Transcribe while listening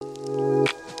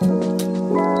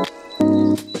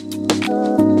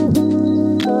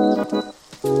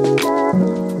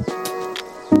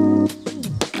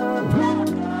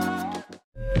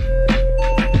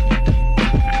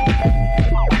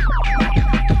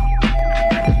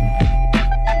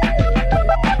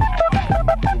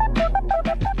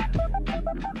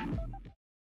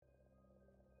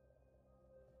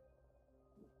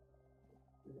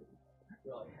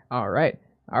All right.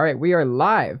 All right, we are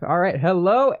live. All right,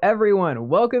 hello everyone.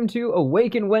 Welcome to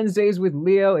Awaken Wednesdays with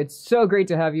Leo. It's so great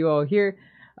to have you all here.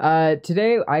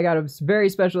 Today, I got a very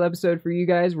special episode for you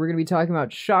guys. We're going to be talking about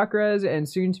chakras and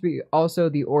soon to be also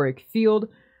the auric field.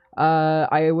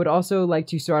 I would also like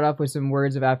to start off with some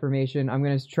words of affirmation. I'm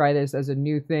going to try this as a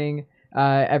new thing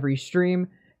every stream.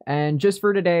 And just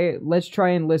for today, let's try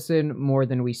and listen more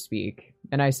than we speak.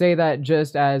 And I say that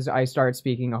just as I start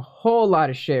speaking a whole lot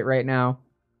of shit right now.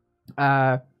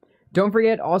 Don't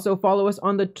forget, also follow us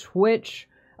on the Twitch,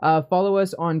 follow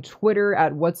us on Twitter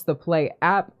at What's the Play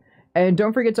app, and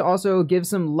don't forget to also give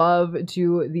some love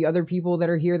to the other people that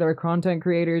are here that are content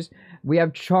creators. We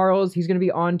have Charles. He's going to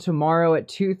be on tomorrow at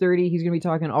 2:30. He's going to be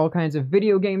talking all kinds of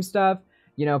video game stuff,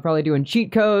 you know, probably doing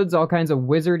cheat codes, all kinds of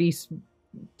wizardy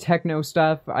techno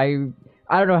stuff. I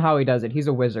don't know how he does it. He's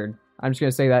a wizard. I'm just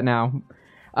going to say that now.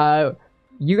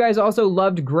 You guys also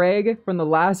loved Greg from the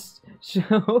last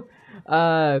show.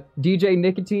 DJ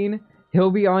Nicotine,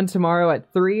 he'll be on tomorrow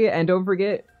at 3, and don't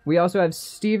forget, we also have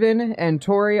Steven and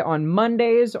Tori on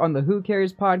Mondays on the Who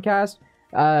Cares podcast.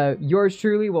 Yours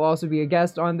truly will also be a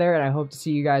guest on there, and I hope to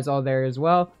see you guys all there as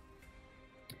well.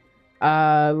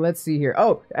 Let's see here.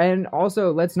 Oh, and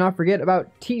also, let's not forget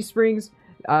about Teesprings.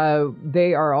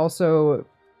 They are also,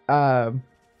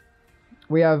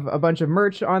 we have a bunch of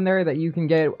merch on there that you can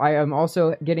get. I am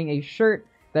also getting a shirt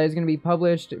that is going to be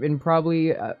published in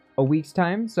probably a week's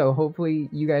time, so hopefully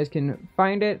you guys can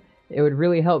find it. It would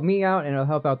really help me out, and it'll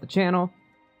help out the channel.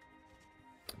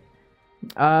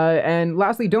 And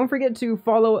lastly, don't forget to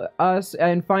follow us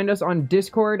and find us on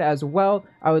Discord as well.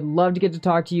 I would love to get to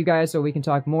talk to you guys so we can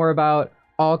talk more about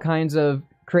all kinds of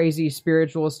crazy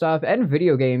spiritual stuff and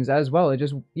video games as well. It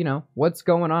just, you know, what's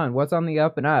going on, what's on the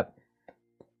up and up.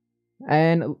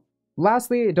 And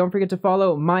lastly, don't forget to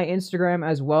follow my Instagram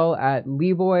as well at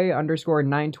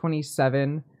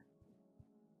Leeboy_927.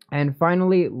 And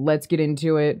finally, let's get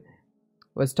into it.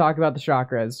 Let's talk about the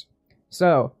chakras.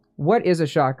 So, what is a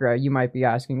chakra, you might be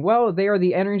asking? Well, they are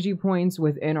the energy points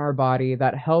within our body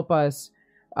that help us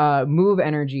move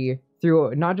energy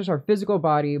through not just our physical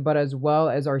body, but as well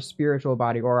as our spiritual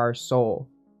body or our soul.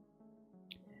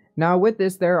 Now, with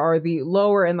this, there are the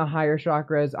lower and the higher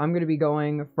chakras. I'm going to be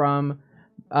going from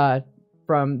the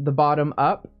bottom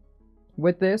up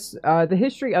with this. The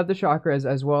history of the chakras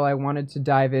as well, I wanted to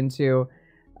dive into.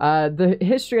 The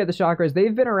history of the chakras,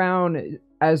 they've been around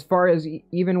as far as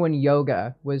even when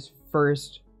yoga was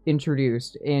first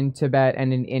introduced in Tibet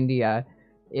and in India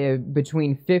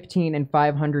between 15 and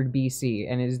 500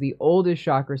 BC, and is the oldest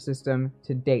chakra system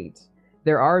to date.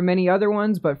 There are many other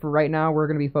ones, but for right now, we're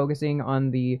going to be focusing on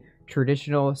the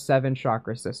traditional 7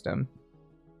 chakra system.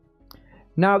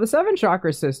 Now, the 7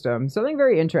 chakra system, something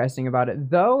very interesting about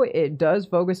it, though it does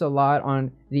focus a lot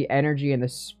on the energy and the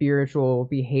spiritual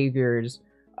behaviors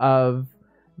of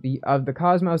the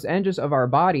cosmos and just of our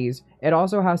bodies, it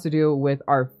also has to do with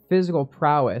our physical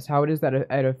prowess, how it is that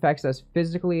it affects us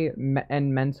physically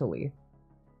and mentally.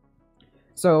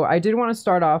 So I did want to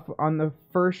start off on the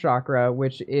first chakra,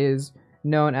 which is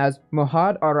known as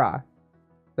Muladhara.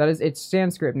 That is its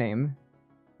Sanskrit name.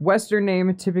 Western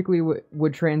name typically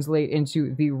would translate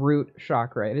into the root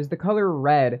chakra. It is the color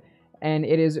red, and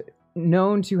it is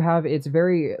known to have its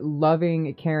very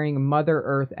loving, caring Mother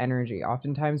Earth energy.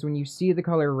 Oftentimes when you see the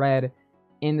color red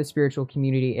in the spiritual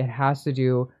community, it has to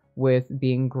do with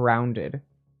being grounded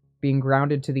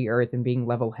to the earth and being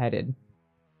level-headed.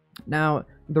 Now,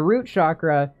 the root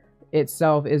chakra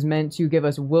itself is meant to give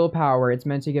us willpower. It's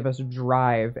meant to give us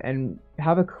drive and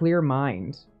have a clear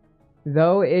mind.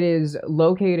 Though it is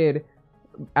located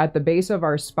at the base of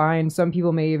our spine, some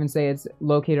people may even say it's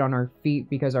located on our feet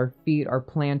because our feet are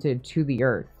planted to the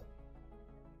earth.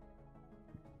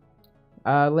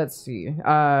 Let's see.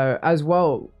 As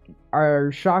well,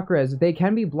 our chakras, they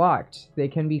can be blocked, they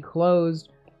can be closed,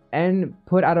 and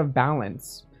put out of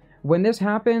balance. When this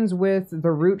happens with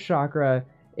the root chakra,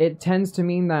 it tends to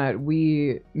mean that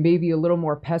we may be a little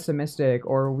more pessimistic,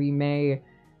 or we may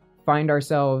find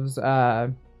ourselves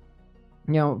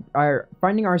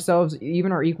finding ourselves,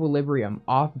 even our equilibrium,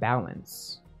 off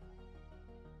balance.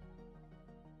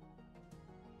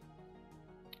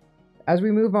 As we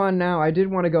move on now, I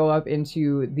did want to go up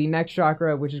into the next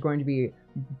chakra, which is going to be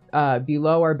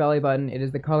below our belly button. It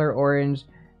is the color orange,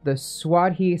 the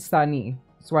Swadhisthani.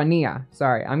 Swaniya.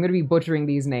 Sorry, I'm going to be butchering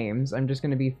these names. I'm just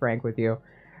going to be frank with you.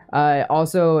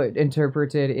 Also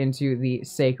interpreted into the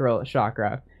sacral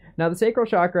chakra. Now, the sacral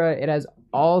chakra, it has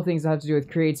all things that have to do with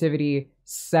creativity,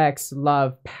 sex,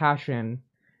 love, passion.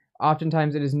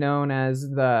 Oftentimes it is known as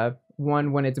the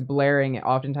one when it's blaring.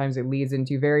 Oftentimes it leads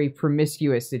into very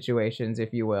promiscuous situations,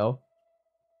 if you will.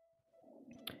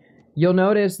 You'll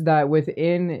notice that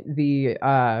within the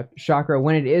chakra,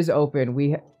 when it is open,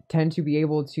 we tend to be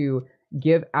able to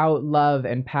give out love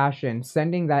and passion,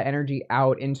 sending that energy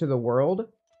out into the world.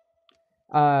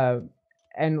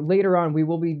 And later on, we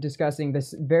will be discussing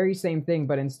this very same thing,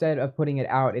 but instead of putting it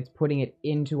out, it's putting it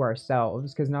into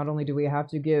ourselves. Because not only do we have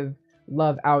to give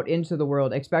love out into the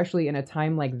world, especially in a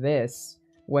time like this,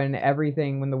 when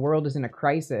the world is in a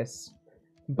crisis,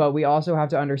 but we also have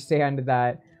to understand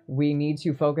that we need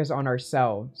to focus on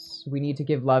ourselves. We need to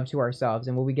give love to ourselves,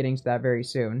 and we'll be getting to that very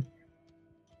soon.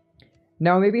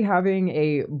 Now, maybe having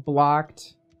a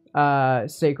blocked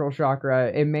sacral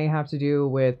chakra, it may have to do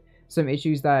with some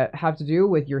issues that have to do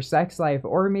with your sex life,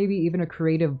 or maybe even a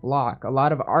creative block. A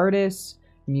lot of artists,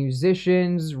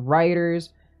 musicians, writers,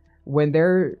 when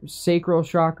their sacral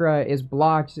chakra is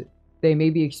blocked, they may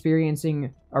be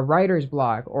experiencing a writer's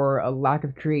block or a lack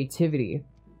of creativity.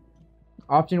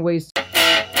 Often ways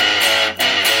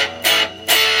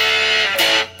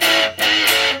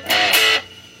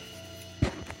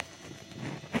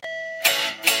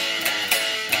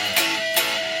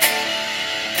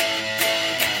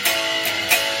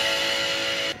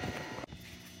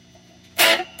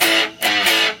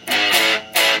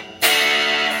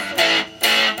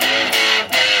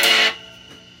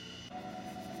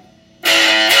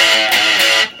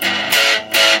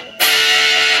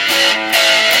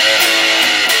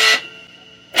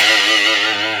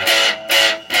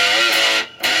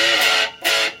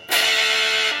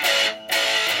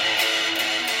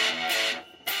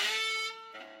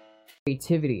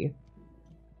creativity.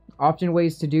 Often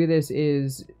ways to do this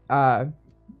is I'm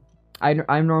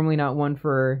normally not one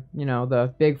for,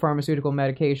 the big pharmaceutical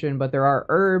medication, but there are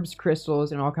herbs,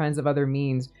 crystals, and all kinds of other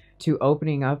means to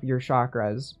opening up your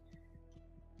chakras.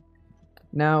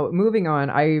 Now, moving on,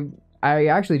 I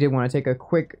actually did want to take a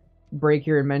quick break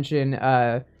here and mention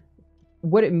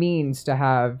what it means to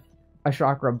have a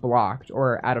chakra blocked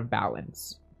or out of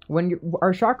balance. When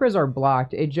our chakras are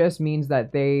blocked, it just means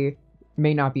that they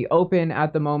may not be open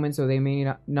at the moment, so they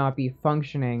may not be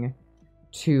functioning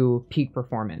to peak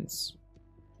performance.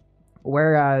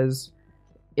 Whereas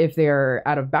if they are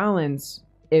out of balance,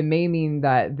 it may mean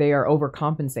that they are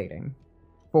overcompensating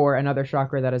for another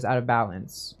chakra that is out of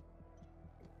balance.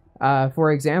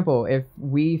 For example, if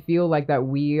we feel like that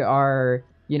we are,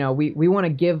 we want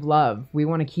to give love, we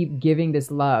want to keep giving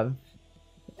this love,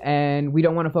 and we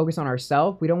don't want to focus on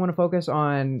ourselves, we don't want to focus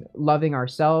on loving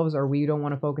ourselves, or we don't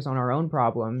want to focus on our own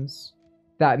problems,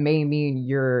 that may mean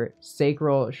your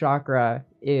sacral chakra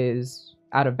is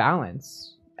out of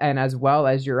balance, and as well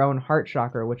as your own heart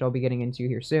chakra, which I'll be getting into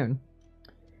here soon.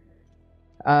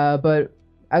 But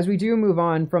as we do move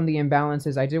on from the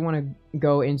imbalances, I did want to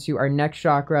go into our next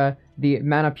chakra, the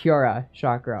Manipura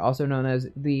chakra, also known as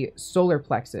the solar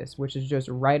plexus, which is just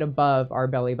right above our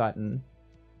belly button.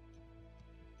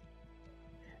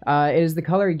 It is the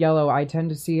color yellow. I tend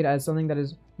to see it as something that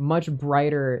is much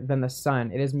brighter than the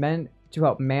sun. It is meant to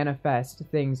help manifest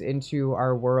things into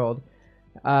our world.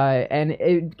 And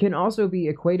it can also be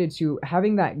equated to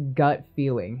having that gut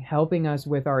feeling, helping us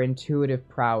with our intuitive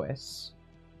prowess.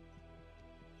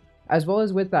 As well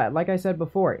as with that, like I said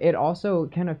before, it also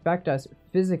can affect us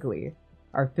physically,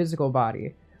 our physical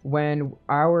body. When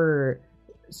our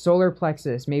solar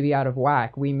plexus may be out of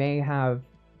whack, we may have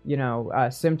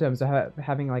symptoms of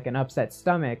having like an upset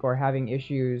stomach, or having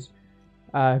issues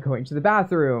going to the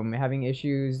bathroom, having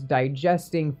issues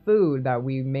digesting food that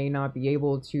we may not be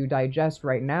able to digest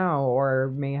right now,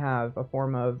 or may have a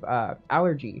form of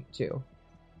allergy to.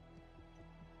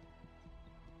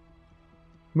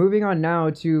 Moving on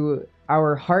now to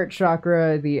our heart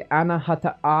chakra, the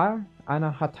Anahata,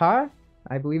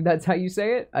 I believe that's how you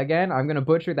say it. Again, I'm going to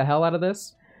butcher the hell out of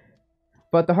this.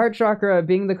 But the heart chakra,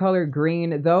 being the color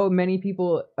green, though many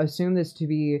people assume this to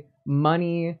be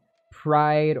money,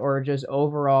 pride, or just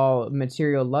overall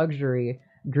material luxury,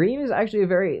 green is actually a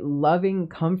very loving,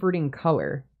 comforting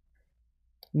color.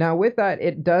 Now with that,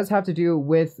 it does have to do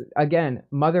with, again,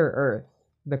 Mother Earth,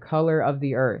 the color of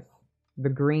the earth, the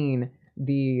green,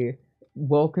 the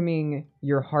welcoming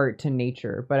your heart to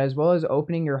nature, but as well as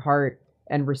opening your heart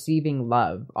and receiving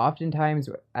love. Oftentimes,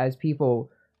 as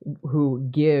people who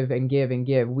give and give and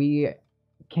give, we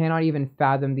cannot even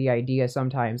fathom the idea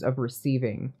sometimes of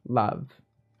receiving love.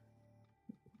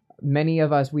 Many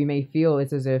of us, we may feel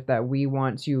it's as if that we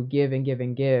want to give and give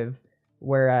and give,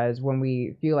 whereas when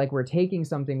we feel like we're taking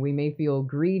something, we may feel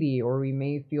greedy, or we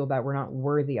may feel that we're not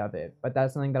worthy of it. But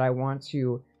that's something that I want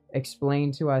to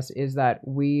explain to us, is that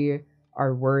we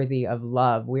are worthy of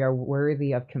love. We are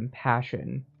worthy of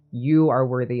compassion. You are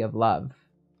worthy of love.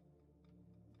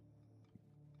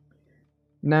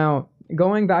 Now,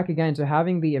 going back again to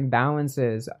having the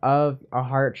imbalances of a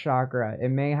heart chakra, it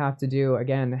may have to do,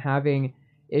 again, having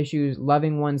issues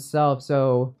loving oneself,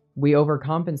 so we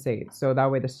overcompensate. So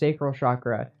that way the sacral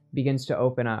chakra begins to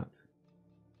open up.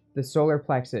 The solar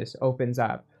plexus opens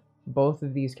up. Both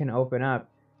of these can open up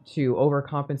to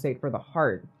overcompensate for the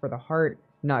heart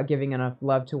not giving enough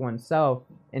love to oneself.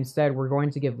 Instead, we're going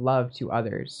to give love to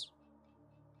others.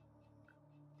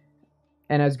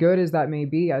 And as good as that may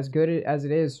be, as good as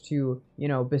it is to,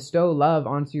 bestow love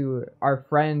onto our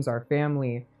friends, our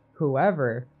family,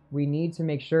 whoever, we need to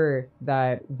make sure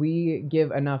that we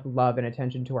give enough love and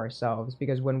attention to ourselves.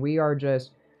 Because when we are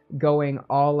just going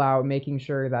all out, making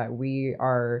sure that we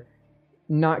are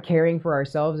not caring for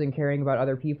ourselves and caring about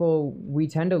other people, we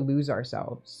tend to lose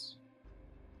ourselves.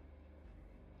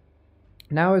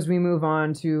 Now, as we move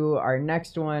on to our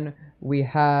next one, we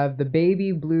have the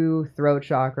baby blue throat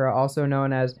chakra, also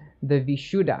known as the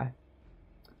Vishuddha.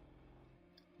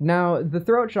 Now, the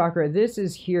throat chakra, this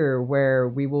is here where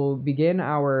we will begin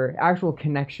our actual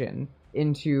connection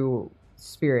into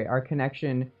spirit, our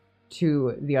connection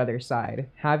to the other side,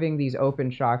 having these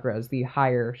open chakras, the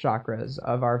higher chakras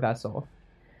of our vessel.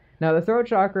 Now, the throat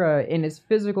chakra, in its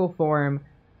physical form,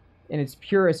 in its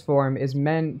purest form, is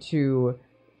meant to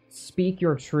speak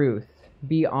your truth,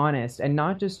 be honest, and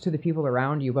not just to the people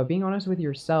around you, but being honest with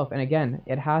yourself. And again,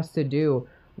 it has to do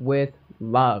with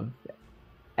love.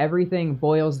 Everything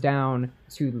boils down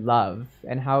to love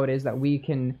and how it is that we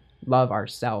can love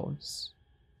ourselves.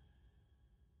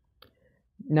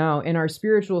 Now, in our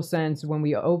spiritual sense, when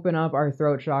we open up our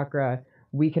throat chakra,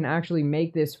 we can actually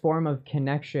make this form of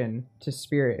connection to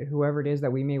spirit, whoever it is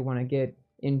that we may want to get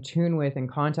in tune with and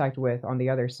contact with on the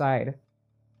other side.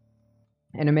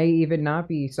 And it may even not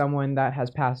be someone that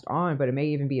has passed on, but it may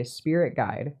even be a spirit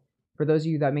guide. For those of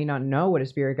you that may not know what a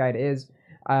spirit guide is,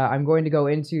 I'm going to go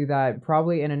into that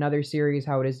probably in another series,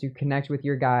 how it is to connect with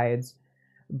your guides.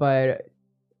 But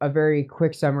a very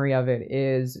quick summary of it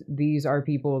is these are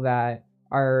people that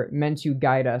are meant to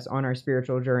guide us on our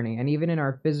spiritual journey and even in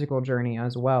our physical journey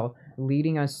as well,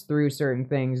 leading us through certain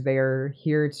things. They are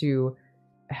here to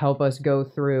help us go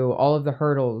through all of the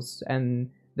hurdles and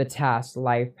the tasks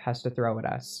life has to throw at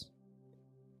us.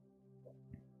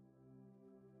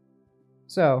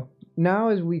 So now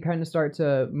as we kind of start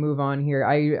to move on here,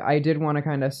 I did want to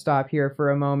kind of stop here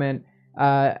for a moment.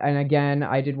 And again,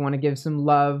 I did want to give some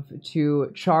love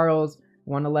to Charles.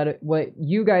 Want to let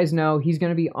you guys know he's going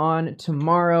to be on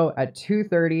tomorrow at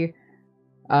 2:30.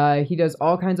 He does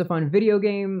all kinds of fun video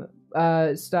game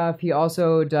stuff. He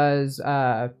also does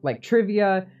like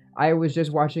trivia. I was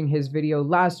just watching his video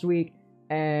last week,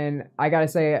 and I gotta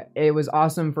say, it was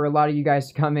awesome for a lot of you guys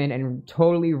to come in and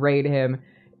totally raid him.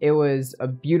 It was a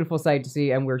beautiful sight to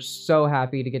see, and we're so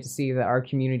happy to get to see that our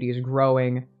community is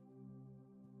growing.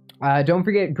 Don't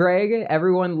forget Greg,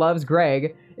 everyone loves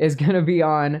Greg, is going to be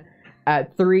on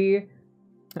at 3.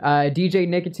 DJ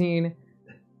Nicotine.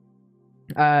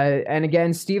 And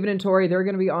again, Steven and Tori, they're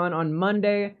going to be on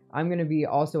Monday. I'm going to be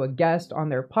also a guest on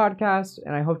their podcast,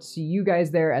 and I hope to see you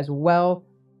guys there as well.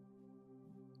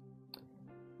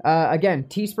 Again,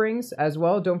 Teesprings as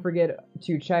well. Don't forget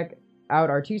to check out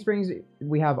our Teesprings.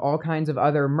 We have all kinds of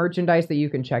other merchandise that you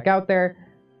can check out there.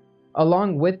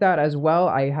 Along with that as well,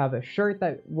 I have a shirt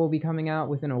that will be coming out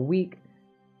within a week.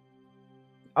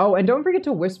 Oh, and don't forget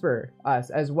to whisper us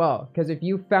as well, because if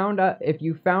you found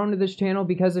this channel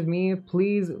because of me,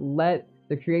 please let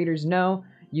the creators know.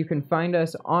 You can find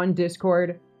us on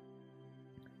Discord,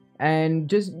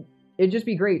 and it'd just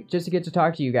be great just to get to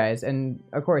talk to you guys. And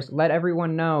of course, let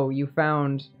everyone know you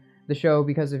found the show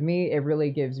because of me. It really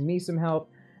gives me some help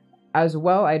as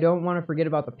well. I don't want to forget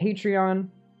about the Patreon.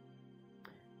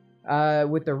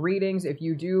 With the readings, if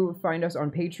you do find us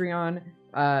on Patreon,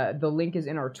 the link is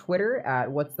in our Twitter at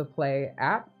What's the Play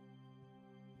app.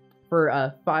 For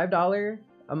a $5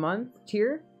 a month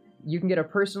tier, you can get a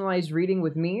personalized reading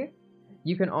with me.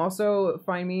 You can also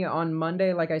find me on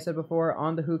Monday, like I said before,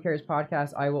 on the Who Cares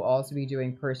podcast. I will also be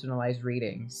doing personalized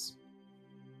readings.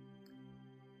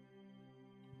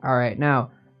 All right, now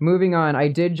moving on. I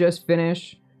did just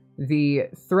finish the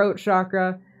throat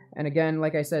chakra. And again,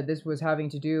 like I said, this was having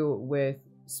to do with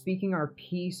speaking our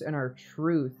peace and our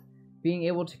truth, being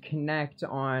able to connect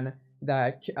on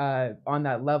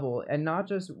that level, and not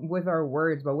just with our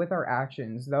words, but with our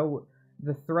actions. Though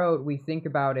the throat, we think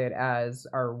about it as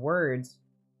our words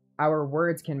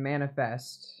can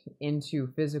manifest into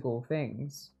physical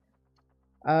things.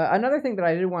 Another thing that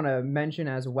I did want to mention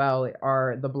as well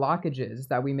are the blockages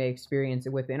that we may experience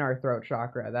within our throat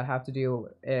chakra that have to do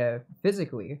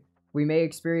physically. We may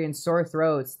experience sore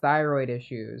throats, thyroid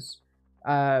issues,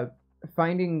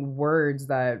 finding words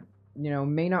that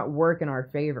may not work in our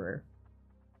favor.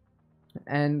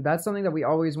 And that's something that we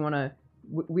always want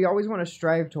to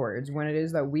strive towards. When it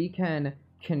is that we can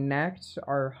connect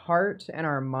our heart and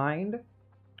our mind,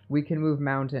 we can move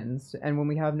mountains. And when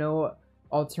we have no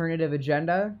alternative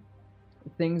agenda,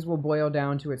 things will boil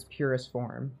down to its purest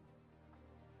form.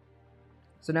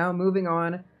 So now moving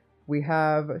on, we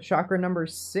have chakra number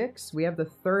 6. We have the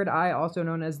third eye, also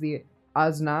known as the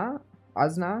Ajna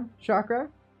chakra.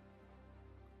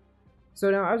 So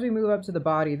now as we move up to the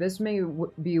body, this may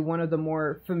be one of the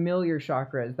more familiar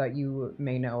chakras that you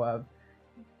may know of.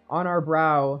 On our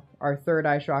brow, our third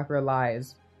eye chakra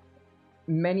lies.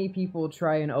 Many people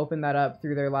try and open that up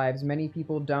through their lives. Many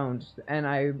people don't. And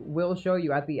I will show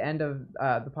you at the end of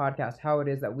the podcast how it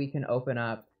is that we can open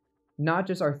up not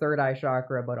just our third eye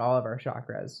chakra, but all of our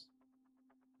chakras.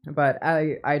 But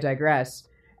I digress.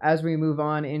 As we move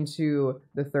on into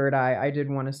the third eye, I did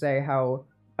want to say how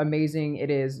amazing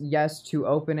it is, yes, to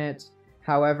open it.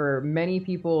 However, many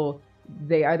people,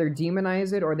 they either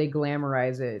demonize it or they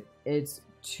glamorize it. It's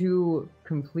two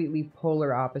completely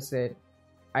polar opposite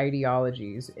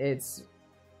ideologies. It's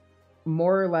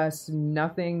more or less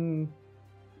nothing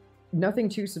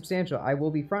too substantial. I will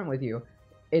be front with you.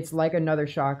 It's like another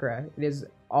chakra. It is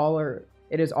all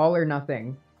or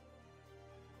nothing.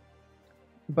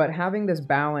 But having this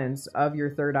balance of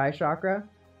your third eye chakra,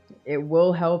 it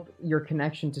will help your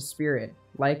connection to spirit,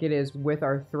 like it is with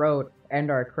our throat and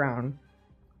our crown.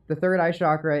 The third eye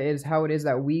chakra is how it is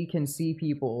that we can see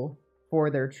people for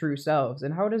their true selves,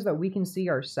 and how it is that we can see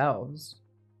ourselves.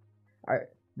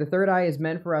 The third eye is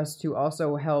meant for us to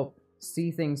also help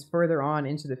see things further on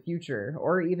into the future,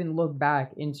 or even look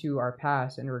back into our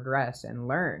past and regress and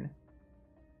learn.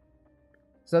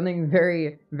 Something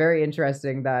very, very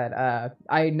interesting that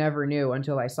I never knew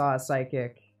until I saw a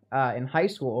psychic in high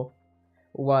school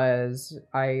was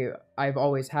I've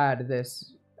always had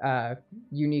this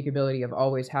unique ability of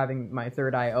always having my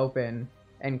third eye open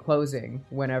and closing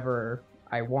whenever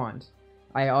I want.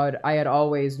 I had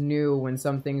always knew when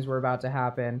some things were about to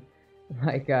happen,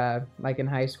 like in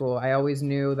high school. I always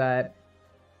knew that,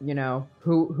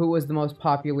 who was the most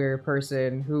popular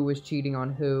person, who was cheating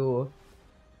on who.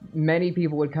 Many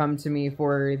people would come to me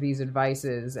for these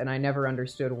advices, and I never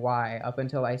understood why up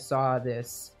until I saw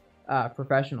this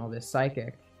professional, this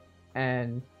psychic,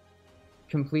 and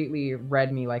completely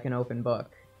read me like an open book.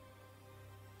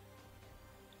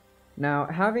 Now,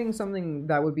 having something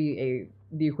that would be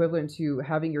the equivalent to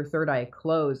having your third eye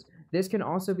closed, this can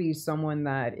also be someone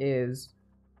that is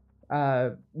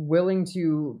willing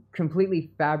to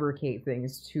completely fabricate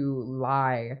things, to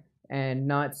lie and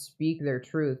not speak their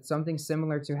truth, something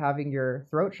similar to having your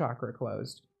throat chakra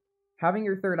closed. Having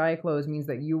your third eye closed means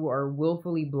that you are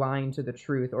willfully blind to the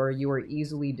truth, or you are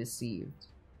easily deceived.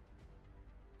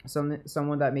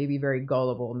 Someone that may be very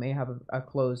gullible may have a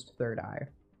closed third eye.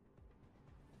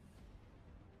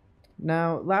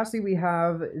 Now, lastly, we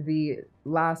have the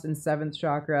last and seventh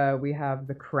chakra. We have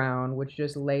the crown, which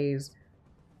just lays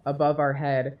above our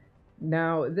head.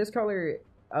 Now, this color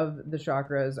of the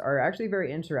chakras are actually very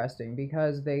interesting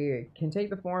because they can take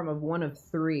the form of one of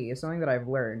three. It's something that I've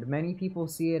learned. Many people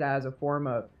see it as a form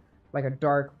of like a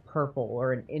dark purple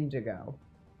or an indigo.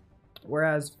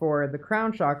 Whereas for the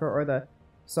crown chakra, or the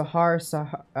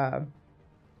Sahasrara,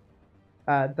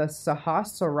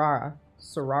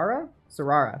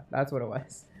 that's what it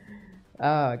was.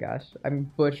 Oh gosh,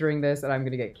 I'm butchering this and I'm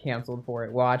gonna get canceled for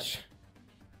it. Watch.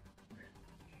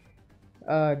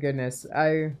 Oh goodness.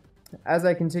 As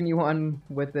I continue on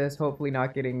with this, hopefully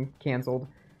not getting canceled,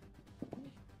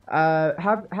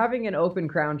 having an open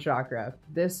crown chakra,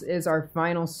 this is our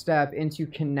final step into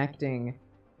connecting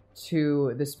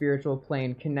to the spiritual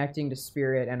plane, connecting to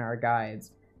spirit and our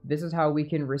guides. This is how we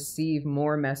can receive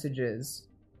more messages.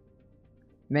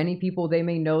 Many people, they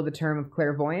may know the term of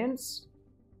clairvoyance.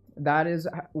 That is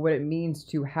what it means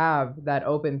to have that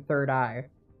open third eye.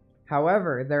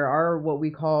 However, there are what we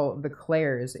call the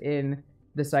clairs in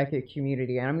the psychic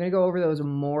community, and I'm going to go over those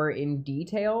more in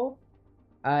detail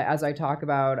as I talk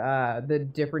about the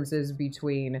differences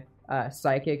between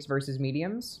psychics versus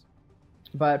mediums.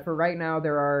 But for right now,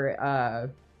 there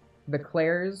are the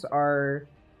clairs are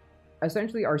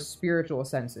essentially our spiritual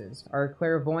senses. Our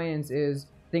clairvoyance is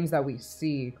things that we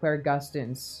see.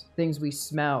 Clairgustance, things we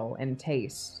smell and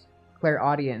taste.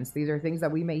 Clairaudience, these are things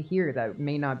that we may hear that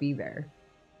may not be there.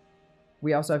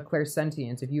 We also have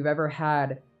clairsentience. If you've ever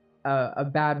had a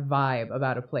bad vibe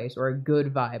about a place or a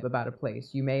good vibe about a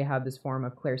place, you may have this form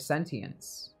of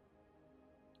clairsentience.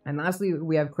 And lastly,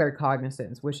 we have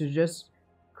claircognizance, which is just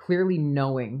clearly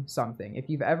knowing something. If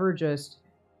you've ever just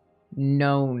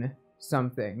known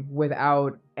something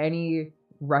without any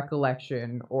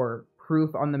recollection or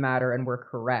proof on the matter and we're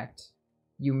correct,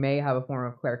 you may have a form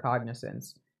of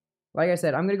claircognizance. Like I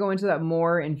said, I'm going to go into that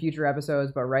more in future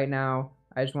episodes, but right now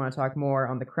I just want to talk more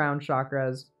on the crown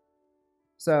chakras.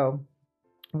 So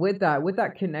with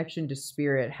that connection to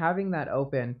spirit, having that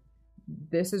open,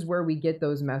 this is where we get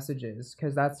those messages,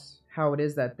 because that's how it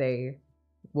is that they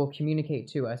will communicate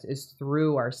to us, is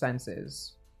through our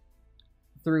senses,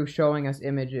 through showing us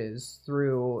images,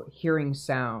 through hearing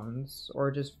sounds, or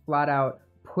just flat out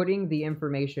putting the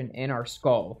information in our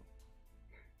skull.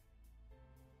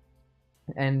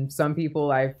 And some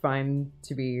people I find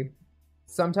to be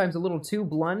sometimes a little too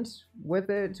blunt with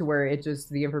it, to where it just,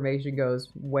 the information goes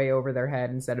way over their head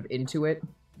instead of into it.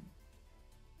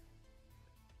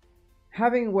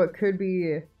 Having what could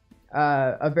be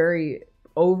a very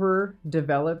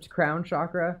overdeveloped crown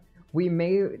chakra, we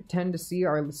may tend to see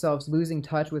ourselves losing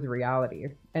touch with reality.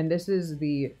 And this is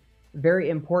the very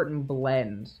important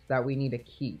blend that we need to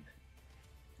keep,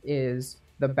 is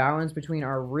the balance between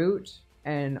our root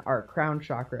and our crown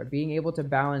chakra, being able to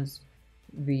balance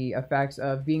the effects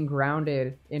of being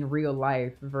grounded in real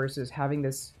life versus having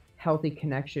this healthy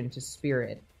connection to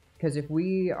spirit. Because if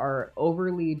we are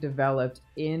overly developed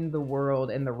in the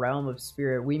world, in the realm of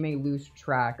spirit, we may lose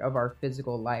track of our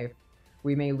physical life.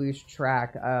 We may lose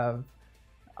track of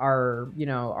our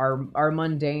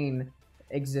mundane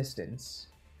existence.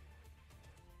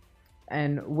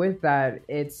 And with that,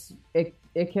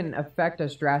 it can affect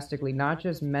us drastically, not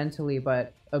just mentally,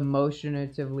 but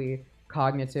emotionally,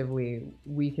 cognitively.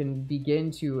 We can begin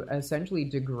to essentially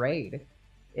degrade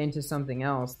into something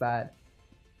else that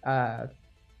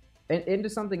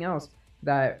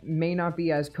may not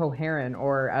be as coherent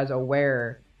or as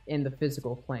aware in the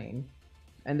physical plane.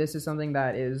 And this is something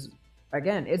that is,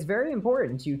 again, it's very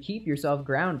important to keep yourself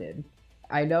grounded.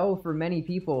 I know for many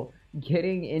people,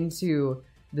 getting into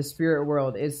the spirit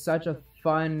world is such a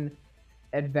fun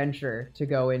adventure to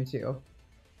go into.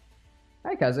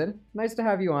 Hi, cousin. Nice to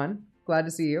have you on. Glad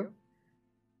to see you.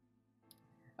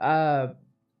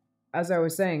 As I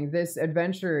was saying, this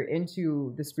adventure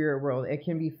into the spirit world, it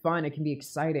can be fun, it can be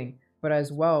exciting, but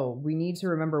as well, we need to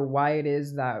remember why it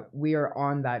is that we are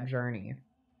on that journey.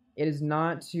 It is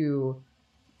not to,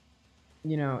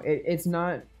 it's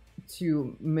not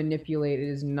to manipulate, it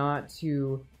is not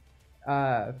to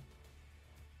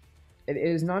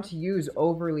use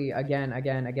overly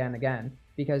again,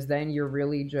 because then you're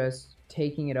really just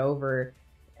taking it over,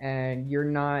 and you're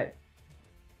not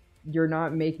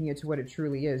making it to what it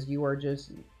truly is. You are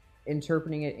just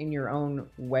interpreting it in your own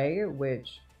way,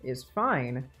 which is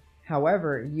fine.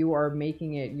 However, you are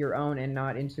making it your own and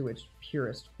not into its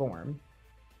purest form.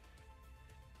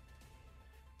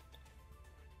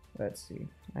 Let's see.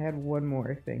 I had one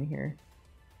more thing here.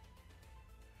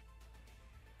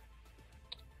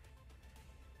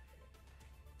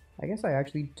 I guess I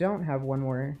actually don't have one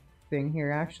more thing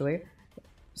here, actually.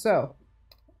 So,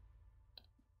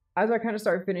 as I kind of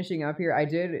start finishing up here, I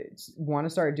did want to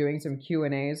start doing some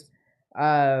Q&As.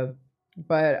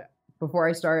 But before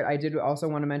I start, I did also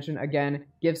want to mention, again,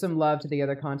 give some love to the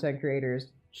other content creators.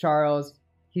 Charles,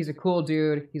 he's a cool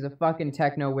dude. He's a fucking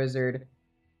techno wizard.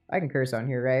 I can curse on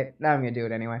here, right? Now I'm going to do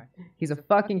it anyway. He's a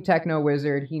fucking techno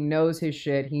wizard. He knows his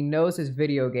shit. He knows his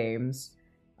video games.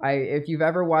 If you've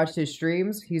ever watched his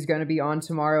streams, he's going to be on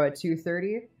tomorrow at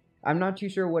 2:30. I'm not too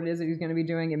sure what it is that he's going to be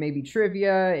doing. It may be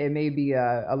trivia. It may be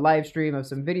a live stream of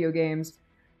some video games.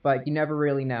 But you never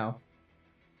really know.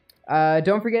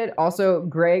 Don't forget, also,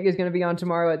 Greg is going to be on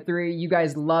tomorrow at 3. You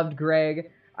guys loved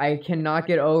Greg. I cannot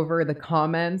get over the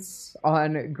comments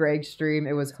on Greg's stream.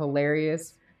 It was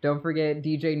hilarious. Don't forget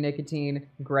DJ Nicotine,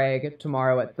 Greg,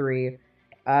 tomorrow at 3.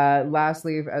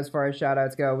 Lastly, as far as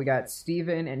shoutouts go, we got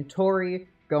Steven and Tori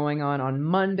going on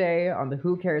Monday on the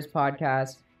Who Cares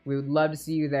podcast. We would love to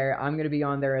see you there. I'm going to be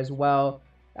on there as well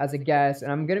as a guest,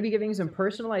 and I'm going to be giving some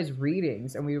personalized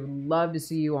readings, and we would love to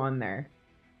see you on there.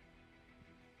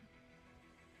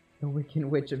 The Wiccan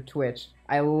Witch of Twitch.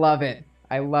 I love it.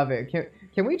 I love it.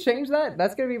 Can we change that?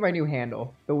 That's going to be my new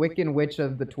handle. The Wiccan Witch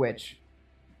of the Twitch.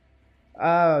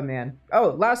 Oh, man.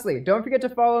 Oh, lastly, don't forget to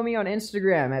follow me on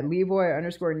Instagram at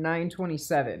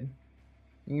Leeboy_927.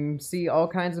 You can see all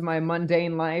kinds of my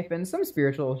mundane life and some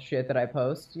spiritual shit that I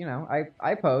post. You know,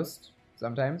 I post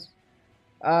sometimes.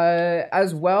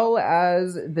 As well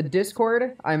as the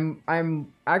Discord.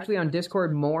 I'm actually on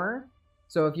Discord more.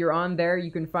 So if you're on there, you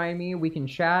can find me. We can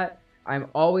chat. I'm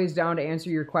always down to answer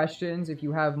your questions if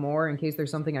you have more, in case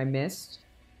there's something I missed.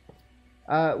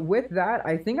 With that,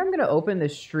 I think I'm going to open the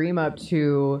stream up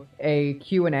to a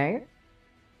Q&A.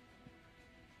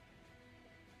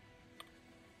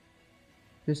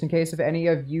 Just in case if any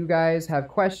of you guys have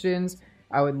questions,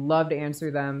 I would love to answer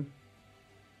them.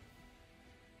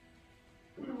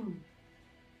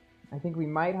 I think we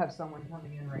might have someone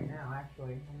coming in right now,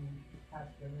 actually. Let me patch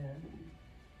them in.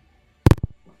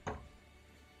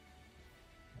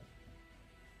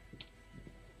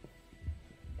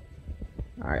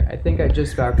 Alright, I think I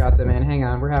just about got them in. Hang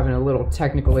on, we're having a little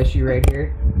technical issue right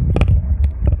here.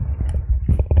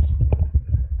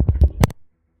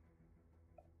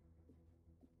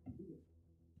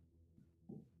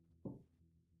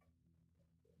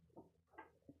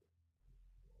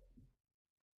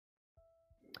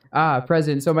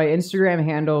 Present. So my Instagram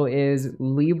handle is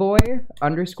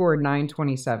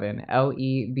Leboy_927.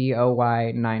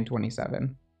 LEBOY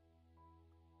 927.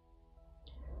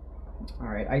 All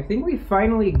right, I think we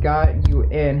finally got you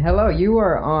in. Hello, you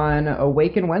are on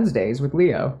Awaken Wednesdays with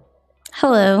Leo.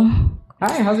 Hello.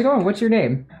 Hi, how's it going? What's your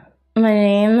name? My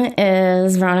name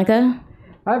is Veronica.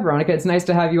 Hi, Veronica. It's nice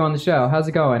to have you on the show. How's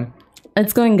it going?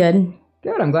 It's going good.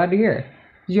 Good, I'm glad to hear.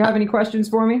 Did you have any questions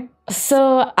for me?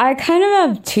 So I kind of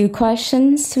have two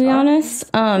questions, to be honest.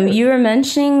 You were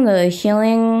mentioning the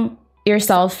healing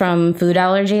yourself from food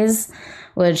allergies,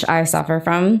 which I suffer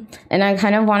from. And I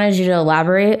kind of wanted you to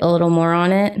elaborate a little more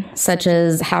on it, such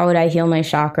as how would I heal my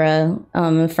chakra?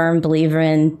 I'm a firm believer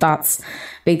in thoughts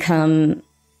become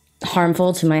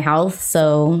harmful to my health.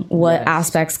 So what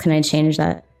aspects can I change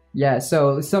that? Yeah,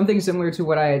 so something similar to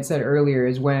what I had said earlier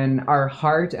is when our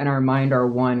heart and our mind are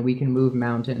one, we can move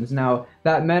mountains. Now,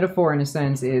 that metaphor in a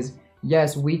sense is,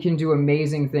 yes, we can do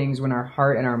amazing things when our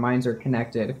heart and our minds are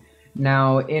connected.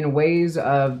 Now, in ways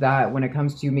of that, when it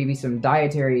comes to maybe some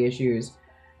dietary issues,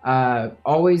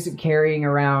 always carrying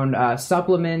around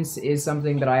supplements is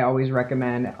something that I always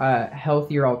recommend,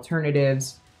 healthier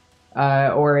alternatives.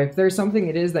 Or if there's something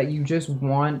it is that you just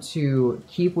want to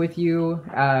keep with you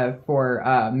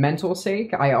for mental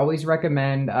sake, I always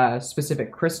recommend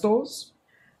specific crystals.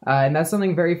 And that's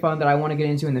something very fun that I want to get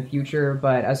into in the future.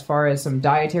 But as far as some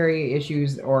dietary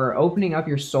issues or opening up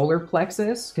your solar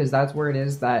plexus, because that's where it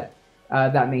is that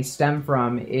that may stem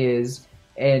from, is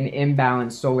an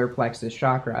imbalanced solar plexus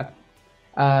chakra.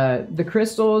 The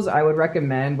crystals I would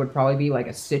recommend would probably be like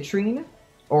a citrine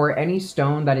or any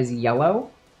stone that is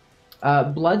yellow.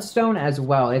 Bloodstone as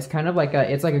well. It's kind of like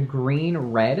it's like a green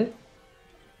red.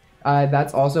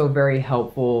 That's also very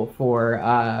helpful for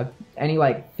any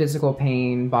like physical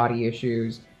pain, body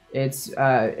issues.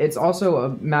 It's also a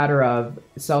matter of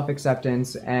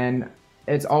self-acceptance, and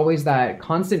it's always that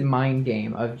constant mind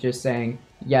game of just saying,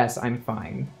 yes, I'm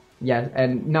fine. Yes,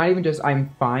 and not even just I'm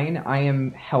fine, I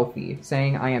am healthy.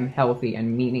 Saying I am healthy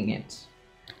and meaning it.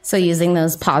 So using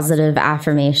those positive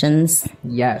affirmations.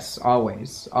 Yes,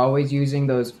 always. Always using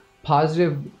those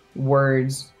positive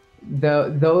words.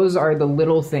 Those are the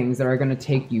little things that are going to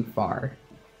take you far.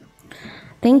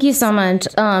 Thank you so much.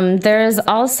 There's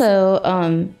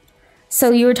also, so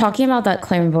you were talking about that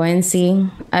clairvoyancy.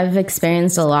 I've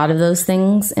experienced a lot of those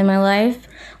things in my life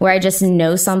where I just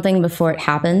know something before it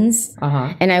happens.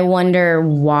 Uh-huh. And I wonder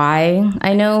why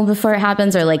I know before it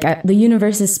happens, or like the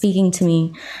universe is speaking to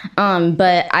me.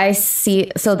 But I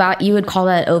see, so that you would call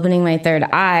that opening my third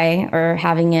eye or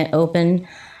having it open.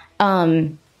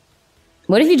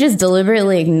 What if you just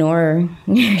deliberately ignore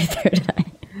your third eye?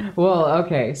 Well,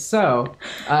 okay, so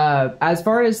as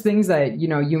far as things that, you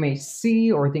know, you may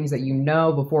see or things that you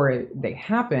know before they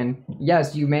happen,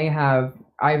 yes, you may have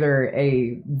either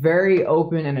a very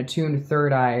open and attuned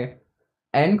third eye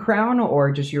and crown,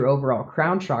 or just your overall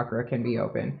crown chakra can be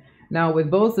open. Now,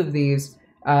 with both of these,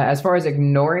 as far as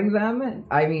ignoring them,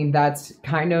 I mean, that's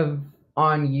kind of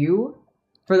on you.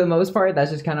 For the most part, that's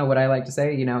just kind of what I like to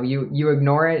say. You know, you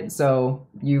ignore it, so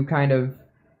you kind of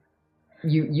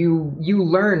you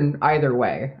learn either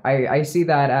way. I see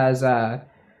that as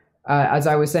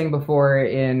I was saying before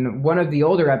in one of the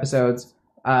older episodes,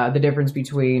 the difference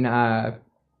between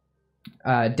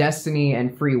destiny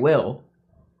and free will.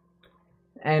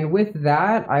 And with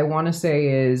that, I want to say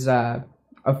is a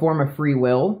form of free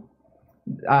will.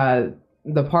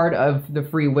 The part of the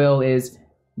free will is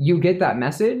you get that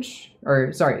message,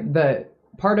 or sorry, the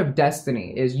part of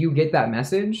destiny is you get that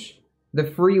message. The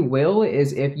free will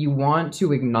is if you want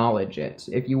to acknowledge it.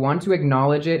 If you want to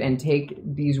acknowledge it and take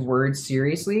these words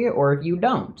seriously, or if you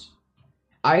don't.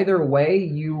 Either way,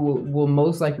 you will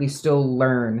most likely still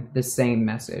learn the same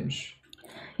message.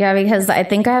 Yeah, because I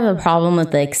think I have a problem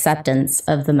with the acceptance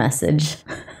of the message.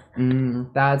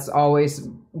 That's always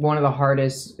one of the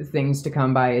hardest things to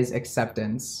come by, is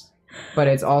acceptance. But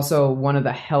it's also one of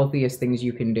the healthiest things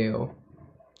you can do.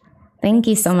 Thank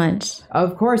you so much.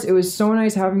 Of course, it was so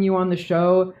nice having you on the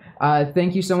show.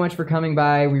 Thank you so much for coming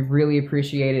by. We really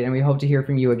appreciate it, and we hope to hear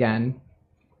from you again.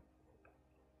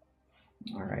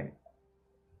 All right.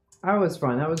 That was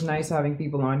fun. That was nice having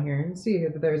people on here. Let's see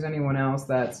if there's anyone else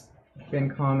that's been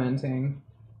commenting.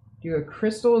 Do a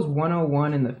crystals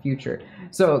 101 in the future.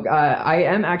 So I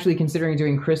am actually considering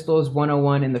doing crystals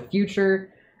 101 in the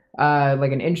future,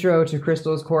 like an intro to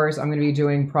crystals course. I'm going to be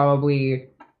doing probably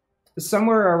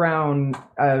somewhere around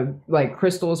like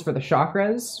crystals for the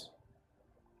chakras.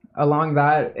 Along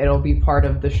that, it'll be part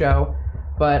of the show.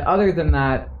 But other than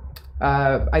that,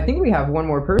 I think we have one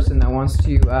more person that wants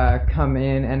to come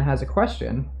in and has a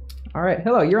question. All right,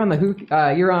 hello. You're on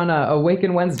the you're on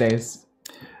Awaken Wednesdays.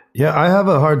 Yeah, I have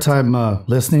a hard time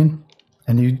listening.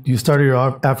 And you started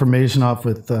your affirmation off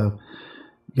with you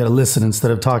got to listen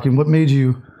instead of talking. What made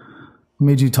you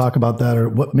talk about that, or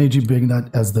what made you bring that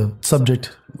as the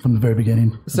subject from the very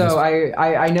beginning? So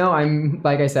I know I'm,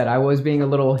 like I said, I was being a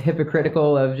little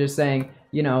hypocritical of just saying,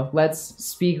 you know, let's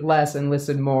speak less and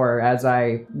listen more, as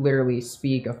I literally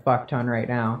speak a fuck ton right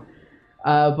now.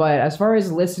 But as far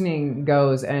as listening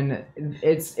goes, and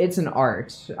it's an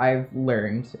art, I've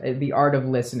learned, the art of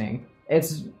listening.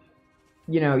 It's,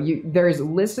 you know, there's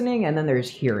listening and then there's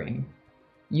hearing.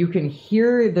 You can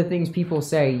hear the things people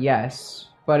say, yes,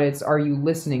 but it's, are you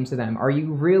listening to them? Are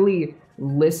you really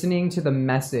listening to the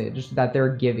message that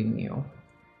they're giving you?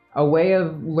 A way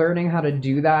of learning how to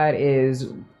do that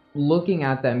is looking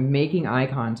at them, making eye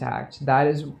contact. That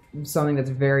is something that's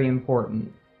very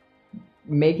important.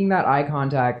 Making that eye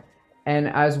contact, and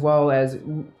as well as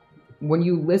when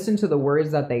you listen to the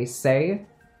words that they say,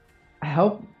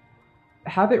 have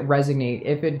it resonate.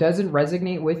 If it doesn't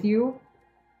resonate with you,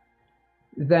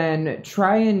 then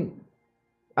try and,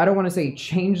 I don't want to say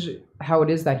change how it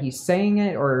is that he's saying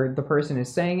it or the person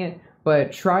is saying it,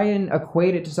 but try and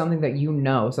equate it to something that you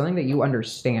know, something that you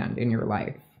understand in your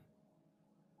life.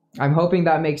 I'm hoping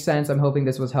that makes sense. I'm hoping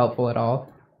this was helpful at all.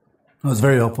 It was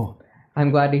very helpful. I'm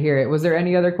glad to hear it. Was there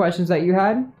any other questions that you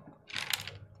had?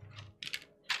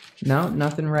 No,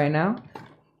 nothing right now.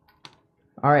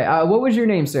 All right. What was your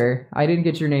name, sir? I didn't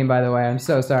get your name, by the way. I'm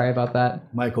so sorry about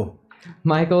that. Michael.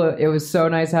 Michael, it was so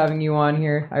nice having you on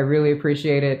here. I really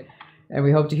appreciate it. And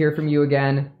we hope to hear from you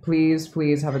again. Please,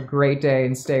 please have a great day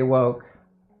and stay woke.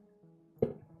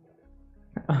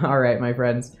 All right, my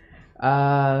friends.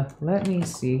 Let me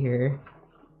see here.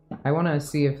 I want to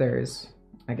see if there's,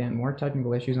 again, more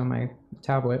technical issues on my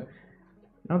tablet.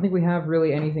 I don't think we have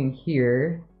really anything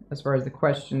here as far as the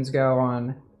questions go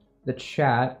on the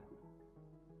chat.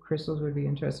 Crystals would be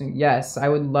interesting. Yes, I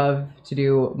would love to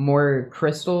do more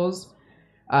crystals.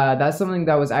 That's something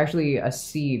that was actually a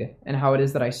seed, and how it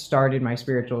is that I started my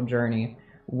spiritual journey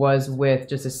was with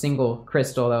just a single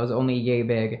crystal that was only yay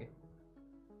big.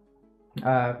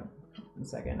 One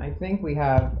second. I think we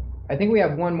have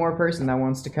one more person that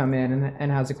wants to come in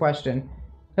and has a question.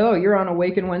 Hello, you're on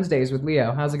Awaken Wednesdays with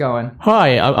Leo. How's it going?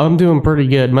 Hi, I'm doing pretty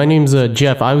good. My name's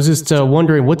Jeff. I was just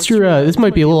wondering, what's your, this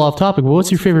might be a little off topic, but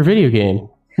what's your favorite video game?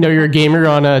 No, you're a gamer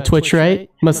on Twitch, right?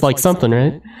 Must like something,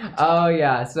 right? Oh,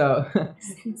 yeah, so,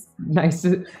 nice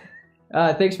to,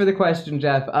 thanks for the question,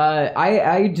 Jeff.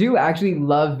 I do actually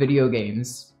love video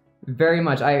games, very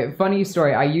much. Funny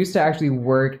story, I used to actually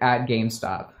work at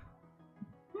GameStop.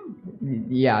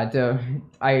 Yeah,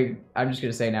 I'm just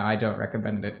gonna say now, I don't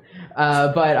recommend it.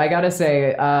 But I gotta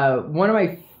say, one of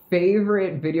my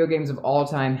favorite video games of all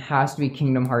time has to be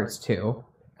Kingdom Hearts 2.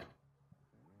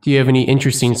 Do you have any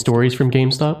interesting stories from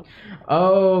GameStop?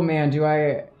 Oh man, do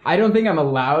I don't think I'm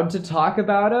allowed to talk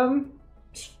about them.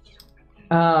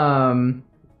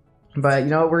 But you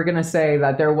know, we're gonna say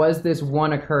that there was this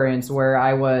one occurrence where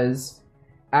I was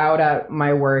out at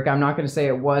my work. I'm not gonna say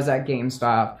it was at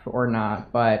GameStop or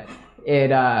not, but it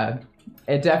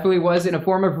definitely was in a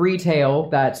form of retail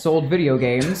that sold video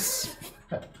games.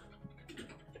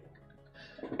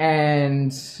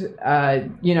 And,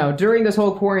 you know, during this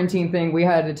whole quarantine thing, we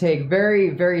had to take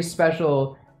very, very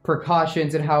special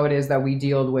precautions in how it is that we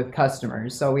deal with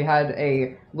customers. So we had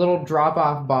a little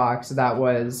drop-off box that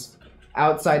was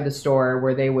outside the store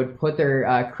where they would put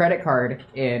their credit card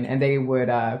in, and they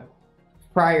would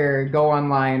prior go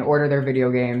online, order their video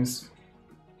games.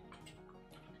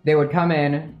 They would come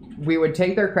in, we would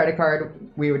take their credit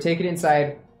card, we would take it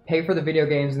inside, pay for the video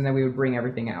games, and then we would bring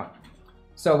everything out.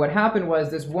 So what happened was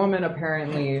this woman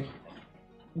apparently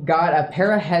got a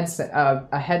pair of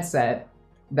a headset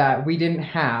that we didn't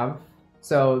have,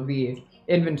 so the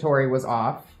inventory was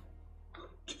off.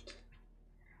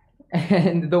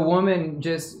 And the woman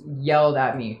just yelled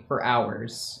at me for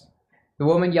hours. The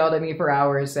woman yelled at me for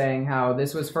hours saying how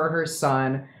this was for her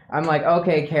son. I'm like,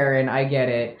 okay, Karen, I get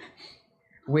it.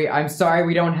 I'm sorry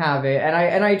we don't have it.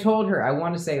 And I told her, I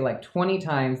want to say like 20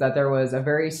 times that there was a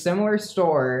very similar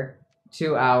store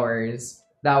to ours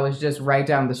that was just right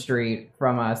down the street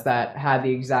from us that had the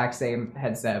exact same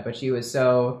headset, but she was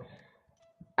so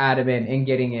adamant in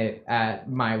getting it at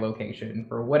my location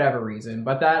for whatever reason.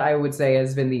 But that, I would say,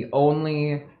 has been the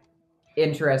only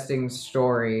interesting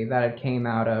story that came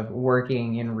out of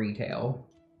working in retail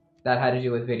that had to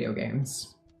do with video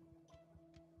games.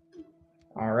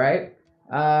 All right.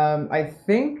 I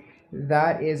think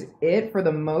that is it for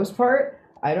the most part.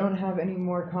 I don't have any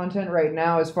more content right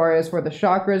now as far as for the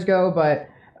chakras go, but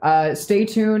stay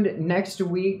tuned next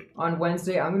week on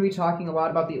Wednesday. I'm going to be talking a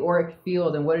lot about the auric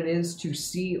field and what it is to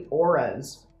see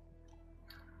auras.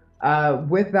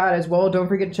 With that as well, don't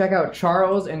forget to check out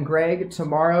Charles and Greg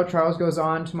tomorrow. Charles goes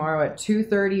on tomorrow at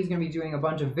 2:30. He's going to be doing a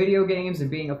bunch of video games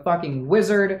and being a fucking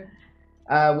wizard.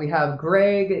 We have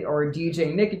Greg, or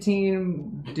DJ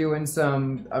Nicotine, doing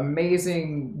some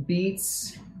amazing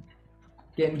beats.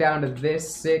 Getting down to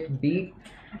this sick beat.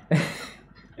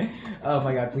 Oh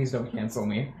my god, please don't cancel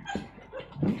me.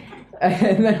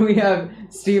 And then we have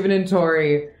Steven and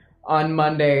Tori on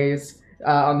Mondays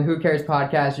on the Who Cares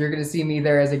podcast. You're going to see me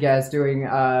there as a guest doing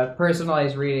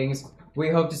personalized readings. We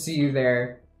hope to see you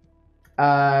there.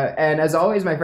 And as always, my friends,